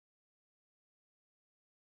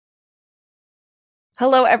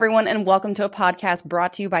Hello, everyone, and welcome to a podcast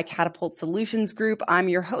brought to you by Catapult Solutions Group. I'm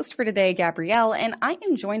your host for today, Gabrielle, and I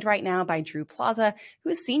am joined right now by Drew Plaza, who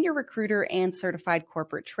is Senior Recruiter and Certified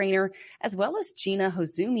Corporate Trainer, as well as Gina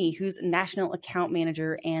Hozumi, who's National Account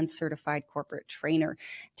Manager and Certified Corporate Trainer.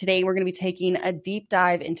 Today, we're going to be taking a deep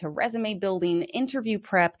dive into resume building, interview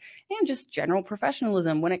prep, and just general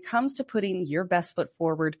professionalism when it comes to putting your best foot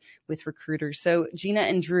forward with recruiters. So, Gina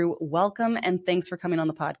and Drew, welcome, and thanks for coming on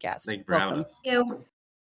the podcast. Thank you for having us. Thank you.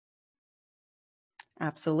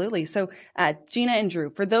 Absolutely. So, Gina and Drew,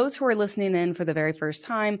 for those who are listening in for the very first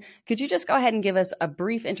time, could you just go ahead and give us a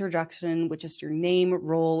brief introduction with just your name,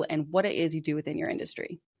 role, and what it is you do within your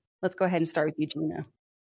industry? Let's go ahead and start with you, Gina.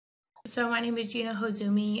 So my name is Gina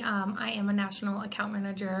Hozumi. I am a national account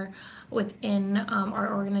manager within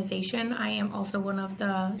our organization. I am also one of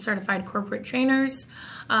the certified corporate trainers.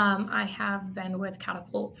 I have been with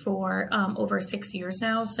Catapult for over 6 years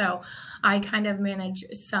now. So I kind of manage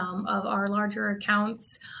some of our larger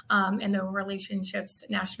accounts and the relationships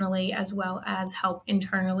nationally, as well as help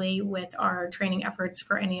internally with our training efforts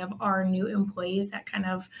for any of our new employees that kind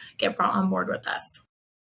of get brought on board with us.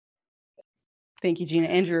 Thank you, Gina.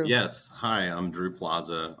 Andrew. Yes. Hi, I'm Drew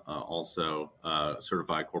Plaza, also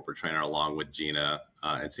certified corporate trainer along with Gina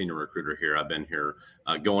and senior recruiter here. I've been here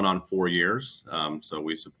going on 4 years. So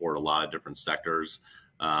we support a lot of different sectors,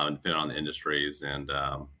 depending on the industries, and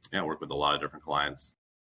work with a lot of different clients.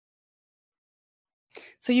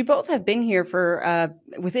 So you both have been here for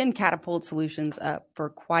within Catapult Solutions for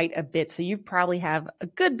quite a bit. So you probably have a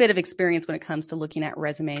good bit of experience when it comes to looking at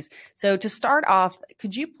resumes. So to start off,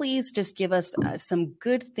 could you please just give us some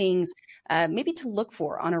good things maybe to look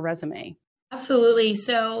for on a resume? Absolutely.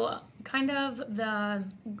 So kind of the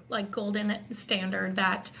golden standard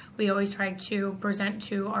that we always try to present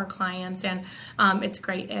to our clients. And it's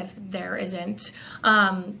great if there isn't,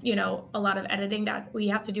 a lot of editing that we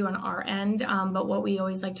have to do on our end. But what we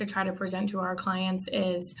always like to try to present to our clients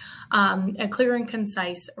is a clear and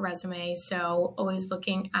concise resume. So always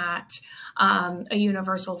looking at a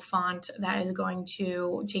universal font that is going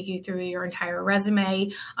to take you through your entire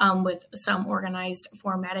resume with some organized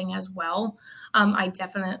formatting as well. I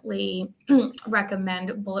definitely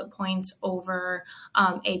recommend bullet points over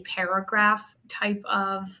a paragraph type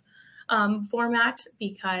of format,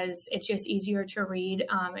 because it's just easier to read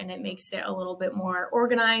and it makes it a little bit more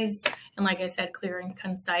organized and, like I said, clear and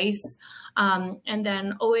concise. And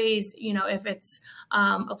then always, if it's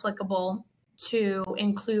applicable, to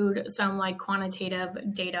include some quantitative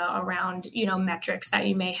data around, metrics that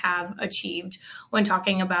you may have achieved when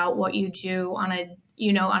talking about what you do on a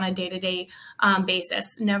day-to-day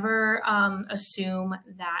basis. Never assume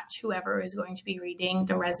that whoever is going to be reading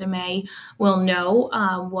the resume will know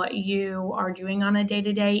what you are doing on a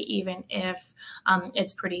day-to-day, even if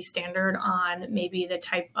it's pretty standard on maybe the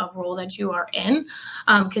type of role that you are in,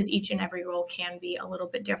 because each and every role can be a little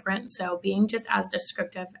bit different. So being just as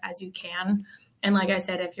descriptive as you can. And like I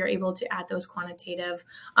said, if you're able to add those quantitative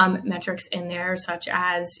metrics in there, such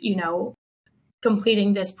as,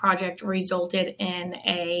 completing this project resulted in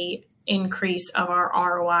a increase of our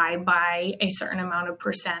ROI by a certain amount of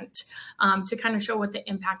percent, to kind of show what the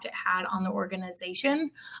impact it had on the organization,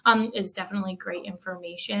 is definitely great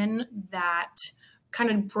information that kind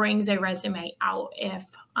of brings a resume out. If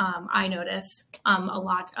I notice a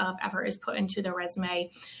lot of effort is put into the resume,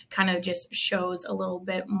 kind of just shows a little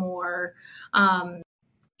bit more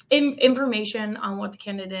information on what the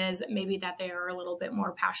candidate is, maybe that they are a little bit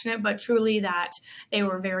more passionate, but truly that they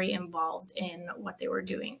were very involved in what they were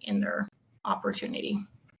doing in their opportunity.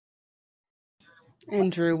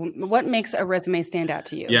 And Drew, what makes a resume stand out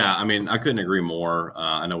to you? Yeah, I mean, I couldn't agree more.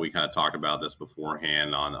 I know we kind of talked about this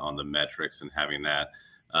beforehand on the metrics and having that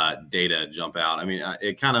data jump out. I mean,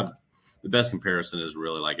 the best comparison is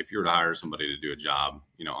really like if you were to hire somebody to do a job,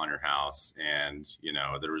 on your house, and,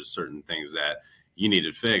 there was certain things that you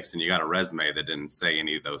needed fixed, and you got a resume that didn't say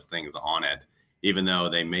any of those things on it, even though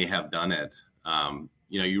they may have done it.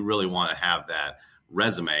 You really want to have that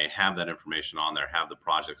resume, have that information on there, have the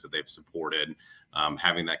projects that they've supported,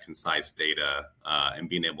 having that concise data, and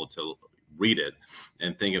being able to read it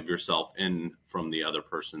and think of yourself from the other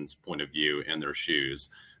person's point of view in their shoes.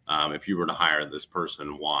 If you were to hire this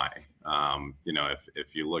person, why?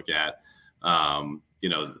 If you look at,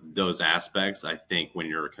 those aspects, I think when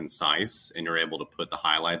you're concise and you're able to put the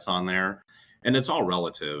highlights on there, and it's all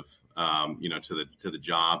relative, to the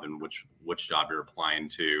job and which job you're applying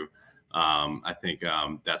to. I think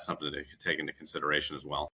that's something to take into consideration as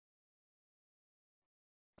well.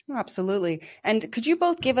 Oh, absolutely. And could you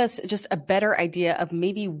both give us just a better idea of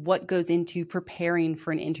maybe what goes into preparing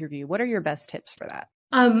for an interview? What are your best tips for that?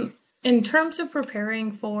 In terms of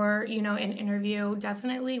preparing for, an interview,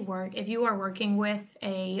 definitely if you are working with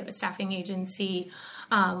a staffing agency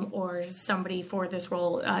or somebody for this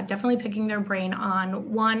role, definitely picking their brain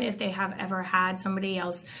on one, if they have ever had somebody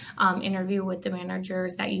else interview with the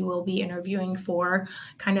managers that you will be interviewing for,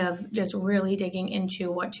 kind of just really digging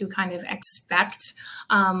into what to kind of expect.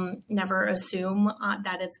 Never assume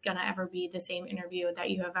that it's going to ever be the same interview that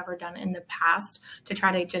you have ever done in the past, to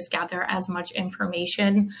try to just gather as much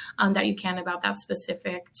information that you can about that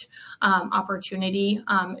specific opportunity.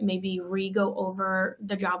 Maybe go over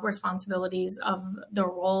the job responsibilities of the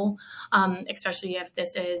role, especially if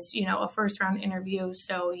this is, a first round interview,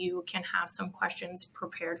 so you can have some questions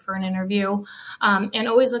prepared for an interview. And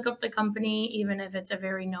always look up the company, even if it's a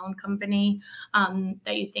very known company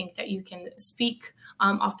that you think that you can speak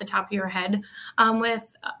off the top of your head with.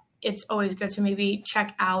 It's always good to maybe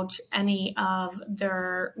check out any of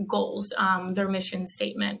their goals, their mission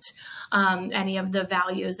statement, any of the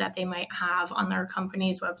values that they might have on their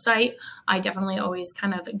company's website. I definitely always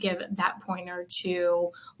kind of give that pointer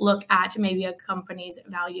to look at maybe a company's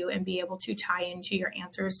value and be able to tie into your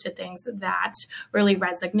answers to things that really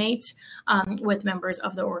resonate with members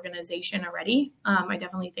of the organization already. I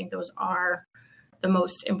definitely think those are the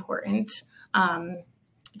most important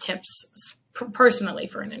tips personally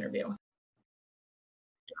for an interview.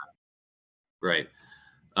 Great.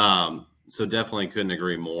 So definitely couldn't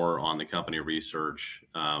agree more on the company research.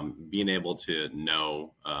 Being able to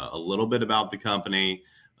know a little bit about the company.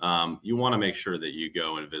 You want to make sure that you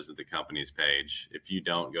go and visit the company's page. If you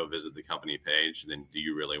don't go visit the company page, then do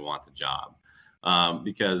you really want the job?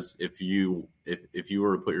 Because if you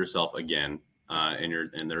were to put yourself again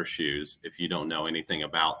in their shoes, if you don't know anything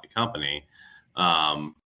about the company,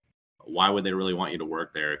 why would they really want you to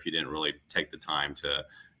work there if you didn't really take the time to,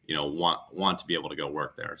 want to be able to go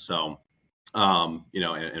work there? So,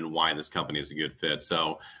 and why this company is a good fit.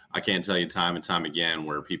 So I can't tell you time and time again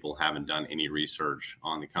where people haven't done any research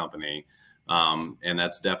on the company. And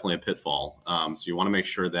that's definitely a pitfall. So you want to make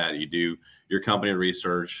sure that you do your company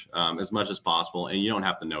research as much as possible, and you don't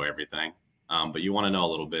have to know everything, but you want to know a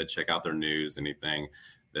little bit. Check out their news, anything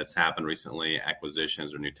that's happened recently,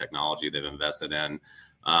 acquisitions or new technology they've invested in.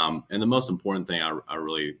 And the most important thing I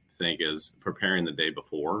really think is preparing the day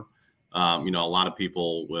before. A lot of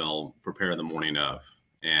people will prepare the morning of,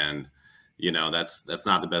 and that's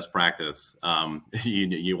not the best practice.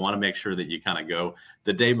 You want to make sure that you kind of go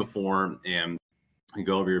the day before and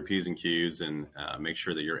go over your P's and Q's and make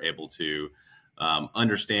sure that you're able to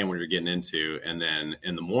understand what you're getting into, and then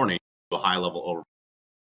in the morning do a high level over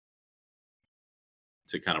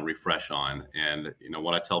to kind of refresh on. And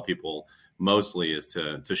what I tell people mostly is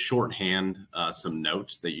to shorthand some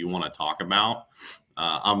notes that you want to talk about.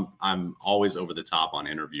 I'm always over the top on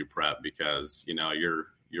interview prep because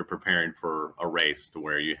you're preparing for a race to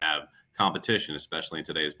where you have competition, especially in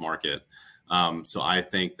today's market. So I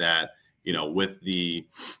think that with the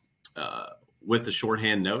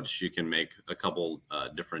shorthand notes, you can make a couple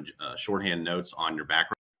different shorthand notes on your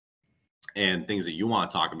background and things that you want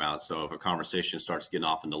to talk about. So if a conversation starts getting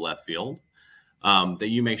off into left field, that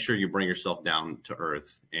you make sure you bring yourself down to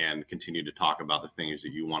earth and continue to talk about the things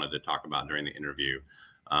that you wanted to talk about during the interview.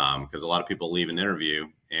 Because a lot of people leave an interview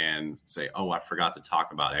and say, oh, I forgot to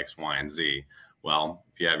talk about X, Y, and Z. Well,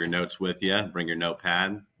 if you have your notes with you, bring your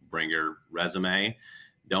notepad, bring your resume.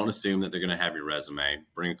 Don't assume that they're going to have your resume.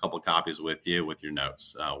 Bring a couple of copies with you with your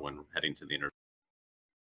notes when heading to the interview.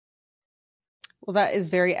 Well, that is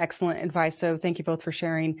very excellent advice. So thank you both for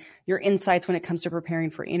sharing your insights when it comes to preparing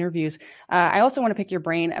for interviews. I also want to pick your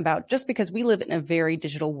brain about, just because we live in a very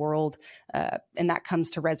digital world, and that comes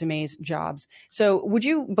to resumes, jobs. So would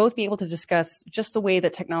you both be able to discuss just the way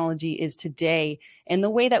that technology is today and the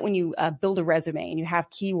way that when you build a resume and you have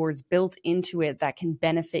keywords built into it that can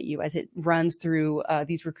benefit you as it runs through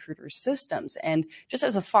these recruiter systems? And just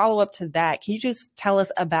as a follow-up to that, can you just tell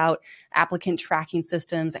us about applicant tracking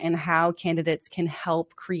systems and how candidates can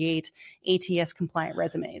help create ATS compliant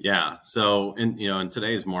resumes? Yeah. So in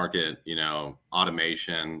today's market,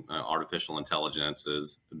 automation, artificial intelligence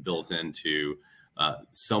is built into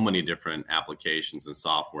so many different applications and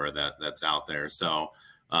software that's out there. So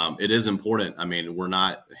it is important. I mean, we're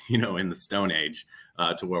not, in the Stone Age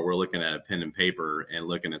to where we're looking at a pen and paper and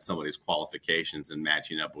looking at somebody's qualifications and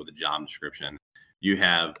matching up with a job description. You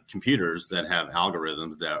have computers that have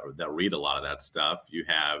algorithms that read a lot of that stuff. You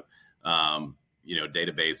have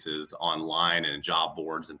databases online and job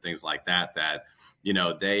boards and things like that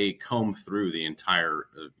they comb through the entire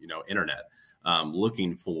internet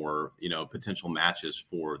looking for potential matches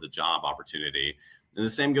for the job opportunity. And the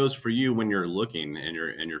same goes for you when you're looking and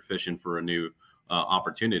you're fishing for a new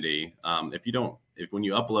opportunity. If when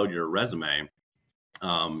you upload your resume,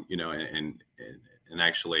 and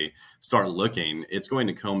actually start looking, it's going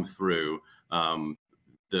to comb through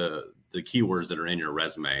the keywords that are in your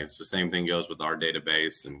resume. It's the same thing goes with our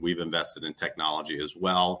database, and we've invested in technology as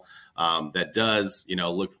well that does,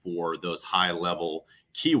 look for those high level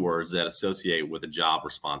keywords that associate with a job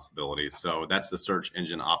responsibility. So that's the search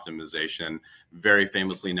engine optimization, very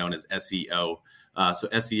famously known as SEO. So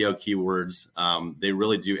SEO keywords, they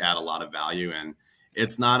really do add a lot of value, and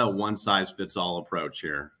it's not a one size fits all approach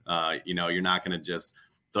here. You're not going to just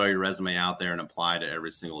throw your resume out there and apply to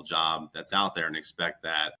every single job that's out there and expect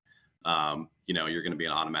that, you're going to be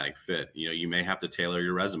an automatic fit. You may have to tailor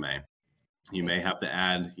your resume. You may have to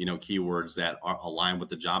add, keywords that are aligned with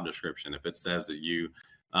the job description. If it says that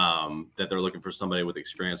that they're looking for somebody with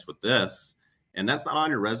experience with this, and that's not on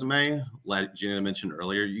your resume, like Gina mentioned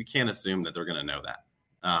earlier, you can't assume that they're going to know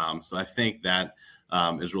that. So I think that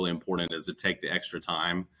is really important, is to take the extra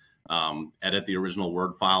time, edit the original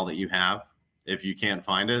Word file that you have. If you can't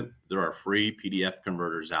find it, there are free PDF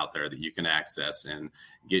converters out there that you can access and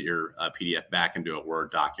get your PDF back into a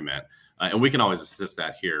Word document. And we can always assist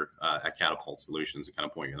that here at Catapult Solutions and kind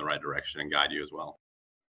of point you in the right direction and guide you as well.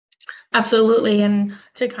 Absolutely. And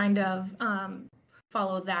to kind of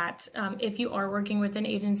follow that, if you are working with an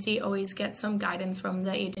agency, always get some guidance from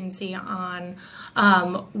the agency on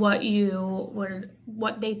what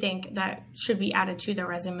they think that should be added to the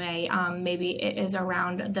resume. Maybe it is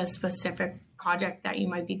around the specific project that you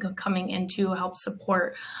might be coming in to help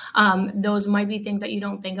support. Those might be things that you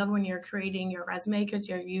don't think of when you're creating your resume, because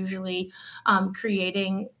you're usually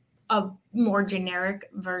creating a more generic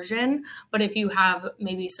version. But if you have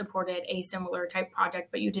maybe supported a similar type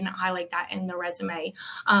project, but you didn't highlight that in the resume,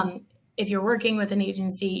 if you're working with an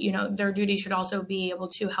agency, their duty should also be able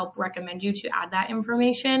to help recommend you to add that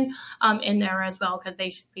information in there as well, because they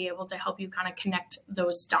should be able to help you kind of connect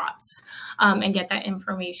those dots and get that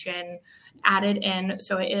information added in,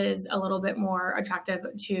 so it is a little bit more attractive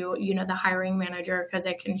to the hiring manager, because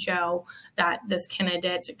it can show that this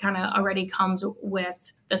candidate kind of already comes with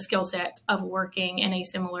the skill set of working in a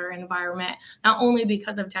similar environment, not only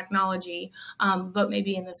because of technology, but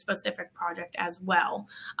maybe in the specific project as well.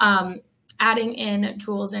 Adding in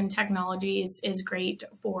tools and technologies is great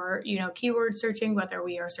for, keyword searching, whether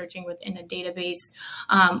we are searching within a database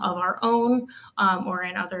of our own or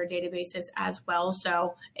in other databases as well.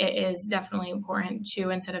 So it is definitely important to,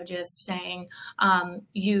 instead of just saying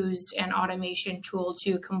used an automation tool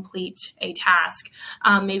to complete a task,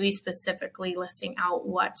 maybe specifically listing out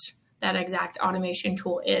what that exact automation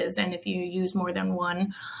tool is, and if you use more than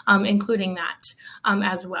one, including that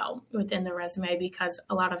as well within the resume, because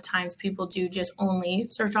a lot of times people do just only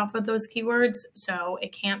search off of those keywords, so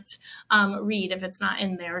it can't read if it's not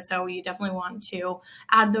in there. So you definitely want to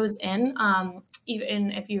add those in,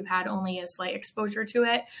 even if you've had only a slight exposure to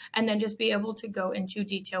it, and then just be able to go into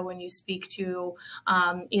detail when you speak to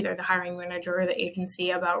either the hiring manager or the agency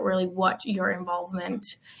about really what your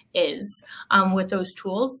involvement is with those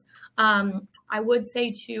tools. I would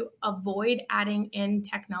say to avoid adding in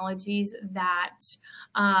technologies that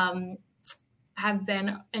have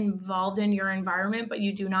been involved in your environment, but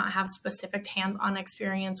you do not have specific hands-on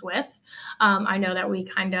experience with. I know that we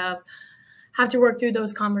kind of have to work through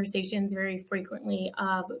those conversations very frequently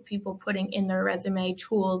of people putting in their resume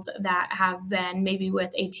tools that have been maybe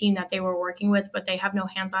with a team that they were working with, but they have no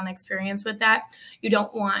hands-on experience with that. You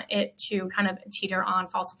don't want it to kind of teeter on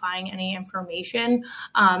falsifying any information.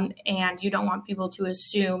 And you don't want people to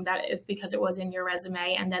assume that because it was in your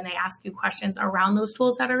resume, and then they ask you questions around those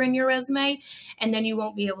tools that are in your resume, and then you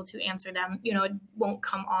won't be able to answer them. It won't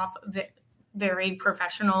come off very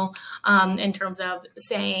professional in terms of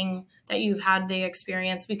saying that you've had the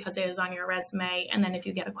experience because it is on your resume. And then if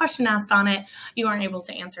you get a question asked on it, you aren't able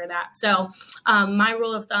to answer that. So my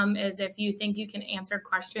rule of thumb is, if you think you can answer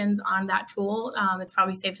questions on that tool, it's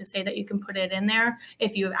probably safe to say that you can put it in there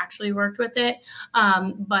if you have actually worked with it.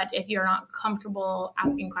 But if you're not comfortable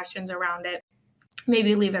asking questions around it,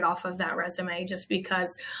 maybe leave it off of that resume, just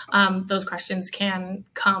because those questions can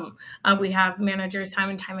come. We have managers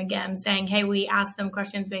time and time again saying, hey, we asked them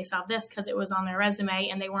questions based off this because it was on their resume,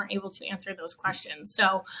 and they weren't able to answer those questions.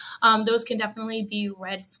 So those can definitely be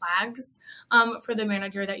red flags for the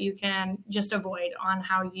manager that you can just avoid on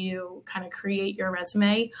how you kind of create your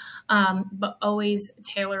resume, but always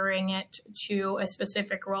tailoring it to a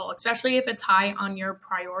specific role, especially if it's high on your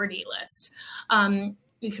priority list.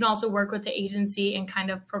 You can also work with the agency and kind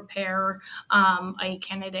of prepare a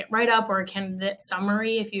candidate write-up or a candidate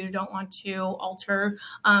summary if you don't want to alter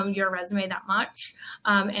your resume that much,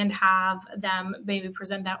 and have them maybe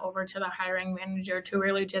present that over to the hiring manager to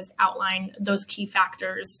really just outline those key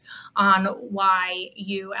factors on why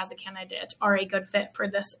you as a candidate are a good fit for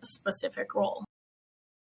this specific role.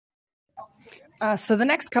 So the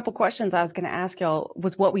next couple questions I was going to ask y'all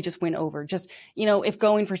was what we just went over. Just, if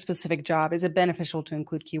going for a specific job, is it beneficial to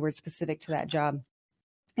include keywords specific to that job?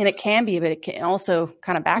 And it can be, but it can also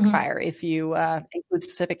kind of backfire if you include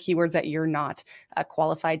specific keywords that you're not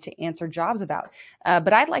qualified to answer jobs about.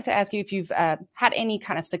 But I'd like to ask you if you've had any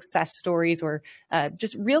kind of success stories or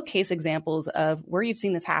just real case examples of where you've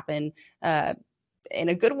seen this happen in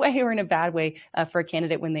a good way or in a bad way for a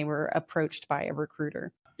candidate when they were approached by a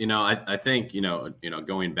recruiter. I think,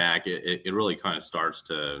 going back, it really kind of starts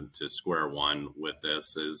to square one with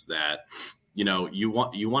this is that, you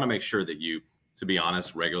want to make sure that you, to be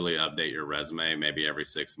honest, regularly update your resume, maybe every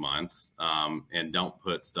 6 months, and don't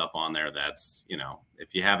put stuff on there that's,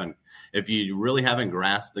 if you really haven't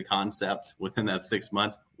grasped the concept within that 6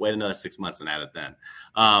 months, wait another 6 months and add it then.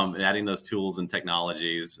 Adding those tools and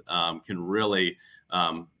technologies can really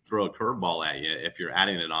throw a curveball at you if you're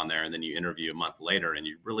adding it on there and then you interview a month later and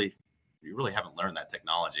you really haven't learned that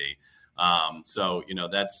technology. So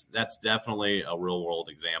that's definitely a real world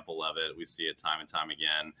example of it. We see it time and time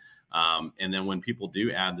again. And then when people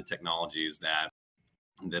do add the technologies that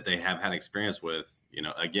they have had experience with,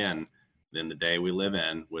 again, in the day we live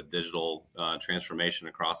in with digital transformation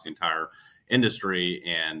across the entire industry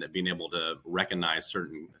and being able to recognize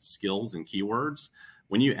certain skills and keywords,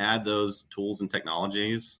 when you add those tools and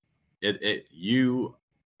technologies, you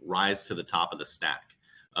rise to the top of the stack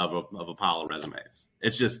of a pile of resumes.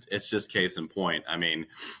 It's just case in point. I mean,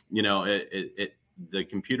 the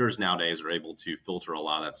computers nowadays are able to filter a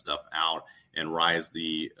lot of that stuff out and rise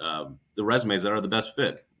the resumes that are the best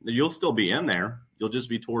fit. You'll still be in there. You'll just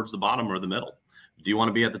be towards the bottom or the middle. Do you want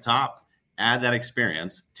to be at the top? Add that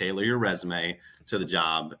experience, tailor your resume to the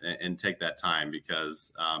job, and take that time,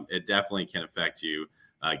 because it definitely can affect you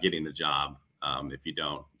getting the job if you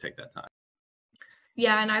don't take that time.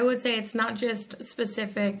 Yeah, and I would say it's not just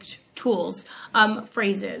specific tools,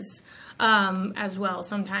 phrases as well.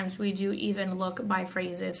 Sometimes we do even look by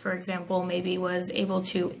phrases. For example, maybe was able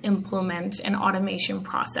to implement an automation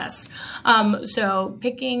process. So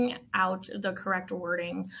picking out the correct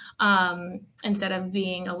wording instead of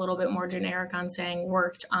being a little bit more generic on saying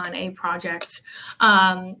worked on a project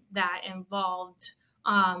that involved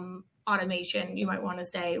automation, you might want to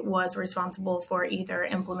say was responsible for either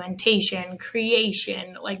implementation,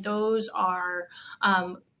 creation. Like those are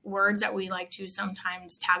words that we like to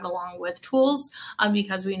sometimes tag along with tools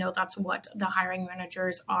because we know that's what the hiring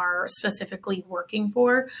managers are specifically working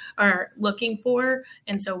for or looking for.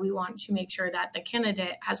 And so we want to make sure that the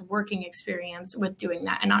candidate has working experience with doing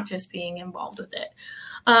that and not just being involved with it.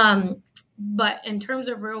 But in terms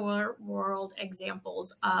of real world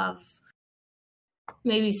examples of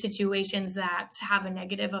maybe situations that have a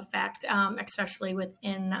negative effect, especially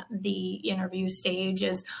within the interview stage,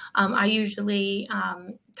 is I usually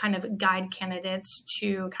kind of guide candidates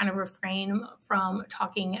to kind of refrain from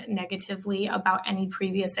talking negatively about any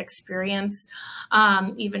previous experience,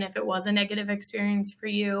 even if it was a negative experience for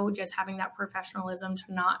you, just having that professionalism to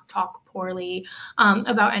not talk poorly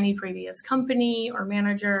about any previous company or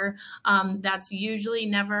manager. That's usually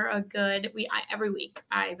never a good, every week,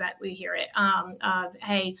 I bet we hear it, of,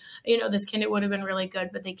 hey, this candidate would have been really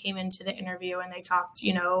good, but they came into the interview and they talked,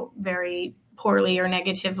 very poorly or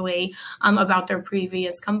negatively about their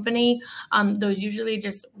previous company. Those usually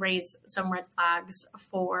just raise some red flags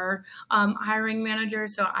for hiring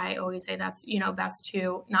managers. So I always say that's, best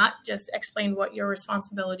to not just explain what your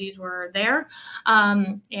responsibilities were there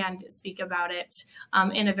and speak about it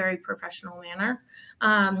in a very professional manner.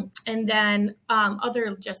 And then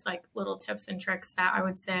other just like little tips and tricks that I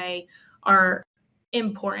would say are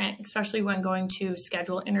important, especially when going to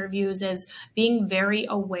schedule interviews, is being very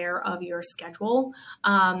aware of your schedule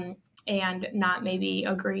and not maybe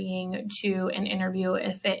agreeing to an interview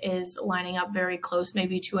if it is lining up very close,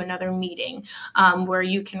 maybe to another meeting where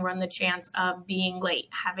you can run the chance of being late,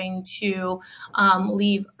 having to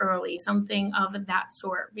leave early, something of that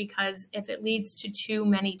sort. Because if it leads to too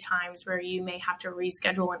many times where you may have to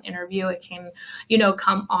reschedule an interview, it can,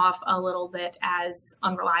 come off a little bit as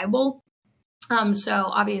unreliable. So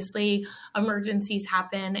obviously emergencies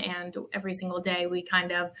happen, and every single day we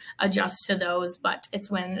kind of adjust to those, but it's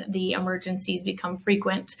when the emergencies become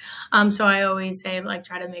frequent. So I always say, like,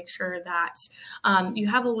 try to make sure that you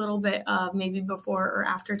have a little bit of maybe before or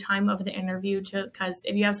after time of the interview, because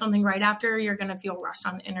if you have something right after, you're going to feel rushed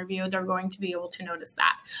on the interview. They're going to be able to notice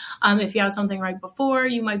that. If you have something right before,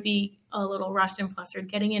 you might be a little rushed and flustered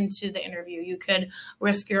getting into the interview. You could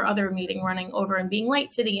risk your other meeting running over and being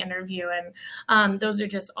late to the interview. And those are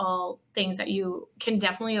just all things that you can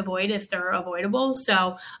definitely avoid if they're avoidable.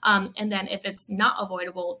 So, and then if it's not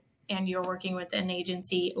avoidable and you're working with an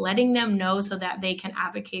agency, letting them know so that they can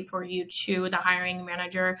advocate for you to the hiring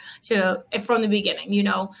manager from the beginning. You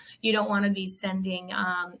don't want to be sending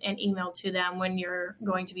an email to them when you're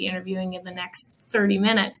going to be interviewing in the next 30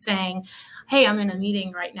 minutes saying, hey, I'm in a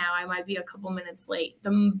meeting right now, I might be a couple minutes late.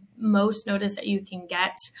 The most notice that you can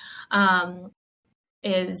get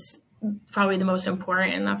is probably the most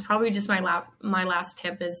important. And that's probably just my last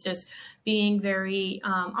tip, is just being very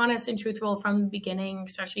honest and truthful from the beginning,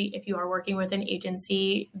 especially if you are working with an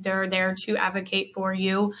agency. They're there to advocate for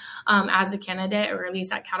you as a candidate, or at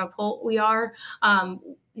least at Catapult we are.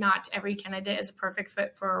 Not every candidate is a perfect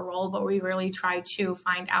fit for a role, but we really try to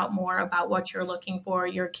find out more about what you're looking for,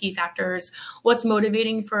 your key factors, what's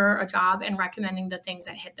motivating for a job, and recommending the things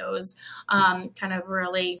that hit those, kind of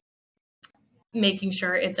really making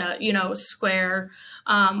sure it's a square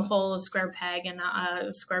hole, a square peg, and a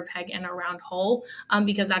square peg and a round hole,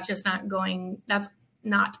 because that's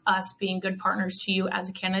not us being good partners to you as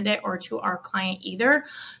a candidate or to our client either.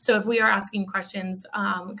 So if we are asking questions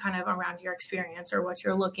kind of around your experience or what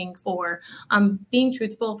you're looking for, being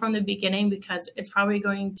truthful from the beginning, because it's probably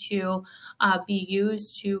going to be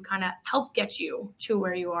used to kind of help get you to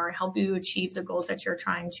where you are, help you achieve the goals that you're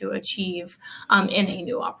trying to achieve in a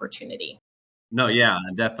new opportunity. No, yeah,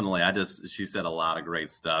 definitely. She said a lot of great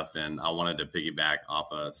stuff, and I wanted to piggyback off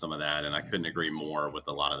of some of that, and I couldn't agree more with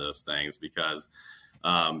a lot of those things, because,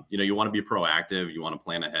 you want to be proactive, you want to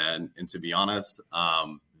plan ahead. And to be honest,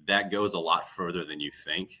 that goes a lot further than you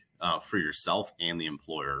think for yourself and the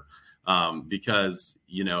employer. Because,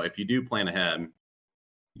 if you do plan ahead,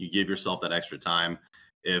 you give yourself that extra time.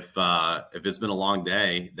 If it's been a long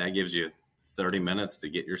day, that gives you 30 minutes to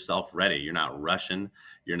get yourself ready. You're not rushing.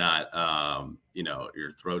 You're not,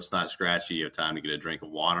 your throat's not scratchy. You have time to get a drink of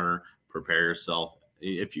water, prepare yourself.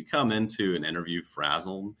 If you come into an interview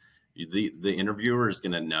frazzled, the interviewer is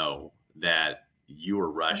going to know that you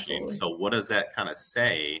are rushing. Absolutely. So what does that kind of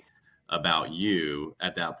say about you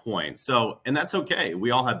at that point? So, and that's okay.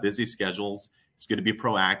 We all have busy schedules. It's good to be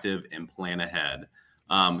proactive and plan ahead.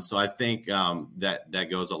 So I think that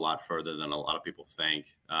goes a lot further than a lot of people think.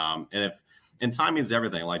 And timing is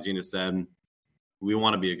everything. Like Gina said, we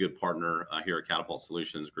want to be a good partner here at Catapult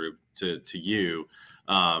Solutions Group to you,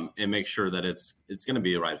 and make sure that it's going to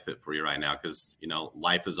be the right fit for you right now, because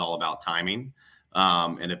life is all about timing.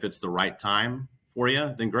 And if it's the right time for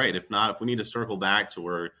you, then great. If not, if we need to circle back to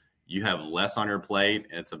where you have less on your plate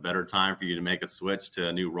and it's a better time for you to make a switch to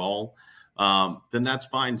a new role, then that's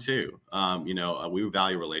fine too. We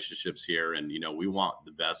value relationships here, and we want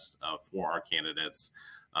the best for our candidates,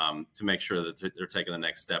 to make sure that they're taking the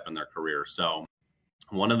next step in their career. So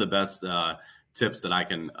one of the best tips that I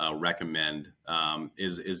can recommend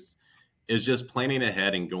is just planning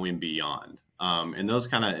ahead and going beyond. And those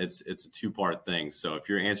it's a two-part thing. So if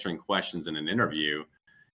you're answering questions in an interview,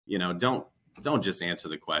 don't just answer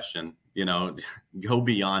the question, go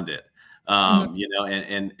beyond it.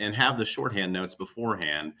 And have the shorthand notes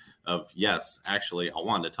beforehand of, yes, actually, I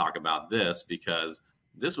wanted to talk about this because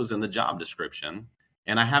this was in the job description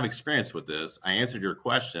and I have experience with this. I answered your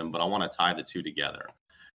question, but I want to tie the two together.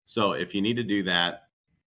 So if you need to do that,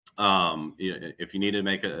 if you need to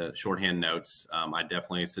make a shorthand notes, I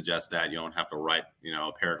definitely suggest that. You don't have to write,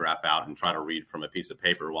 a paragraph out and try to read from a piece of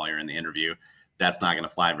paper while you're in the interview. That's not going to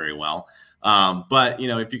fly very well. But,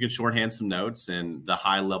 if you could shorthand some notes and the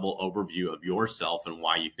high level overview of yourself and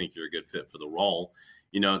why you think you're a good fit for the role,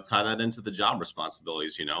 tie that into the job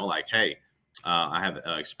responsibilities, like, hey, I have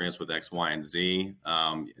experience with X, Y, and Z,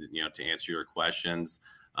 to answer your questions.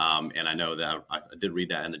 And I know that I did read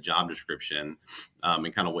that in the job description,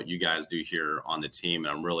 and kind of what you guys do here on the team.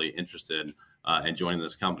 And I'm really interested in joining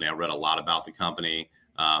this company. I read a lot about the company.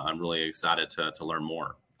 I'm really excited to learn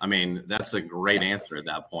more. I mean, that's a great answer at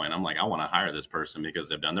that point. I'm like, I want to hire this person because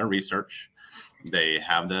they've done their research, they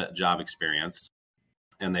have the job experience,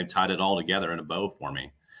 and they've tied it all together in a bow for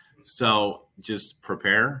me. So just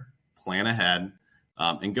prepare, plan ahead,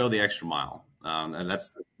 and go the extra mile. And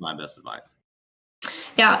that's my best advice.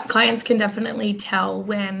 Yeah, clients can definitely tell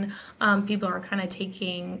when people are kind of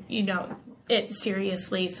taking, it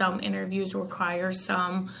seriously. Some interviews require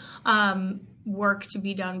some work to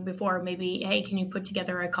be done before. Maybe, hey, can you put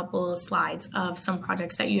together a couple of slides of some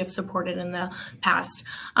projects that you have supported in the past?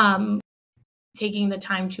 Taking the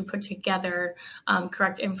time to put together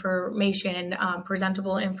correct information,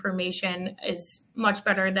 presentable information is much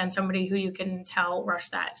better than somebody who you can tell rush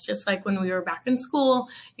that. It's just like when we were back in school,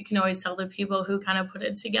 you can always tell the people who kind of put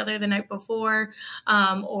it together the night before,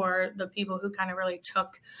 or the people who kind of really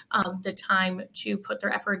took the time to put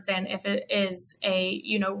their efforts in, if it is a,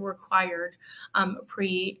 required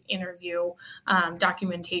pre-interview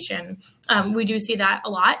documentation. We do see that a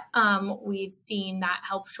lot. We've seen that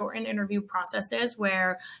help shorten interview processes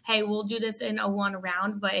where, hey, we'll do this in a one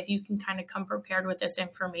round, but if you can kind of come prepared with this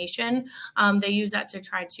information, they use that to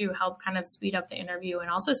try to help kind of speed up the interview and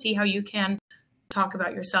also see how you can talk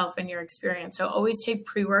about yourself and your experience. So always take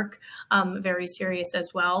pre-work very serious as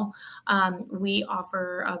well. We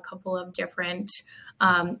offer a couple of different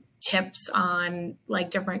tips on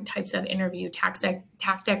like different types of interview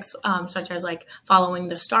tactics, such as like following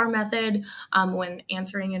the STAR method when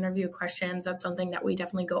answering interview questions. That's something that we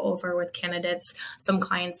definitely go over with candidates. Some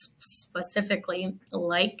clients specifically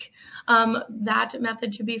like that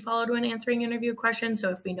method to be followed when answering interview questions. So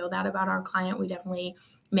if we know that about our client, we definitely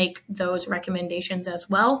make those recommendations as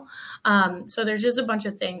well. So there's just a bunch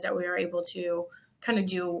of things that we are able to kind of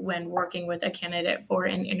do when working with a candidate for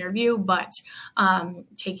an interview, but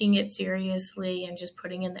taking it seriously and just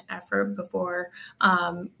putting in the effort before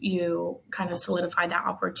you kind of solidify that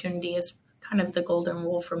opportunity is kind of the golden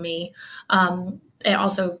rule for me. It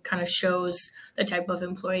also kind of shows the type of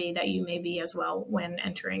employee that you may be as well when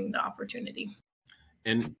entering the opportunity.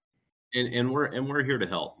 And we're here to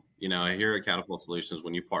help. Here at Catapult Solutions,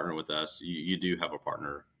 when you partner with us, you do have a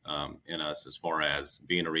partner in us as far as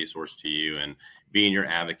being a resource to you and being your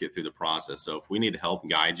advocate through the process. So if we need to help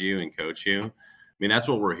guide you and coach you, that's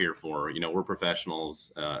what we're here for. We're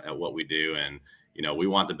professionals at what we do, and we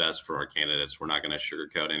want the best for our candidates. We're not going to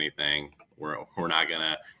sugarcoat anything. We're not going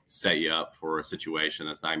to set you up for a situation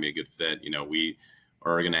that's not going to be a good fit. We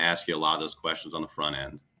are going to ask you a lot of those questions on the front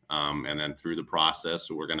end. And then through the process,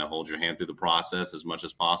 we're going to hold your hand through the process as much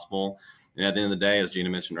as possible. And at the end of the day, as Gina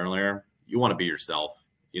mentioned earlier, you want to be yourself.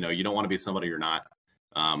 You don't want to be somebody you're not.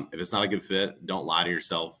 If it's not a good fit, don't lie to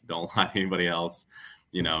yourself. Don't lie to anybody else.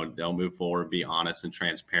 Don't move forward. Be honest and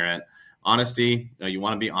transparent. Honesty, you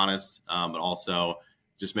want to be honest, but also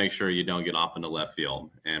just make sure you don't get off into left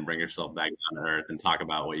field and bring yourself back down to earth and talk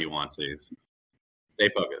about what you want to. So stay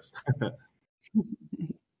focused.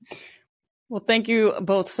 Well, thank you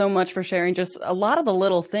both so much for sharing just a lot of the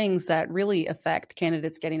little things that really affect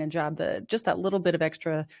candidates getting a job. Just that little bit of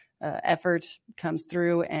extra effort comes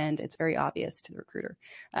through, and it's very obvious to the recruiter.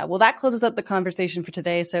 Well, that closes up the conversation for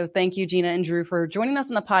today. So thank you, Gina and Drew, for joining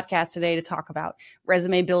us on the podcast today to talk about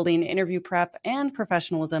resume building, interview prep, and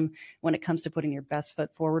professionalism when it comes to putting your best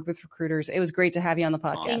foot forward with recruiters. It was great to have you on the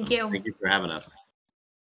podcast. Awesome. Thank you. Thank you for having us.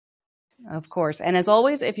 Of course. And as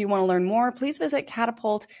always, if you want to learn more, please visit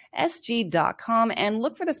catapultsg.com and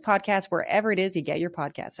look for this podcast wherever it is you get your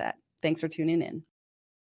podcasts at. Thanks for tuning in.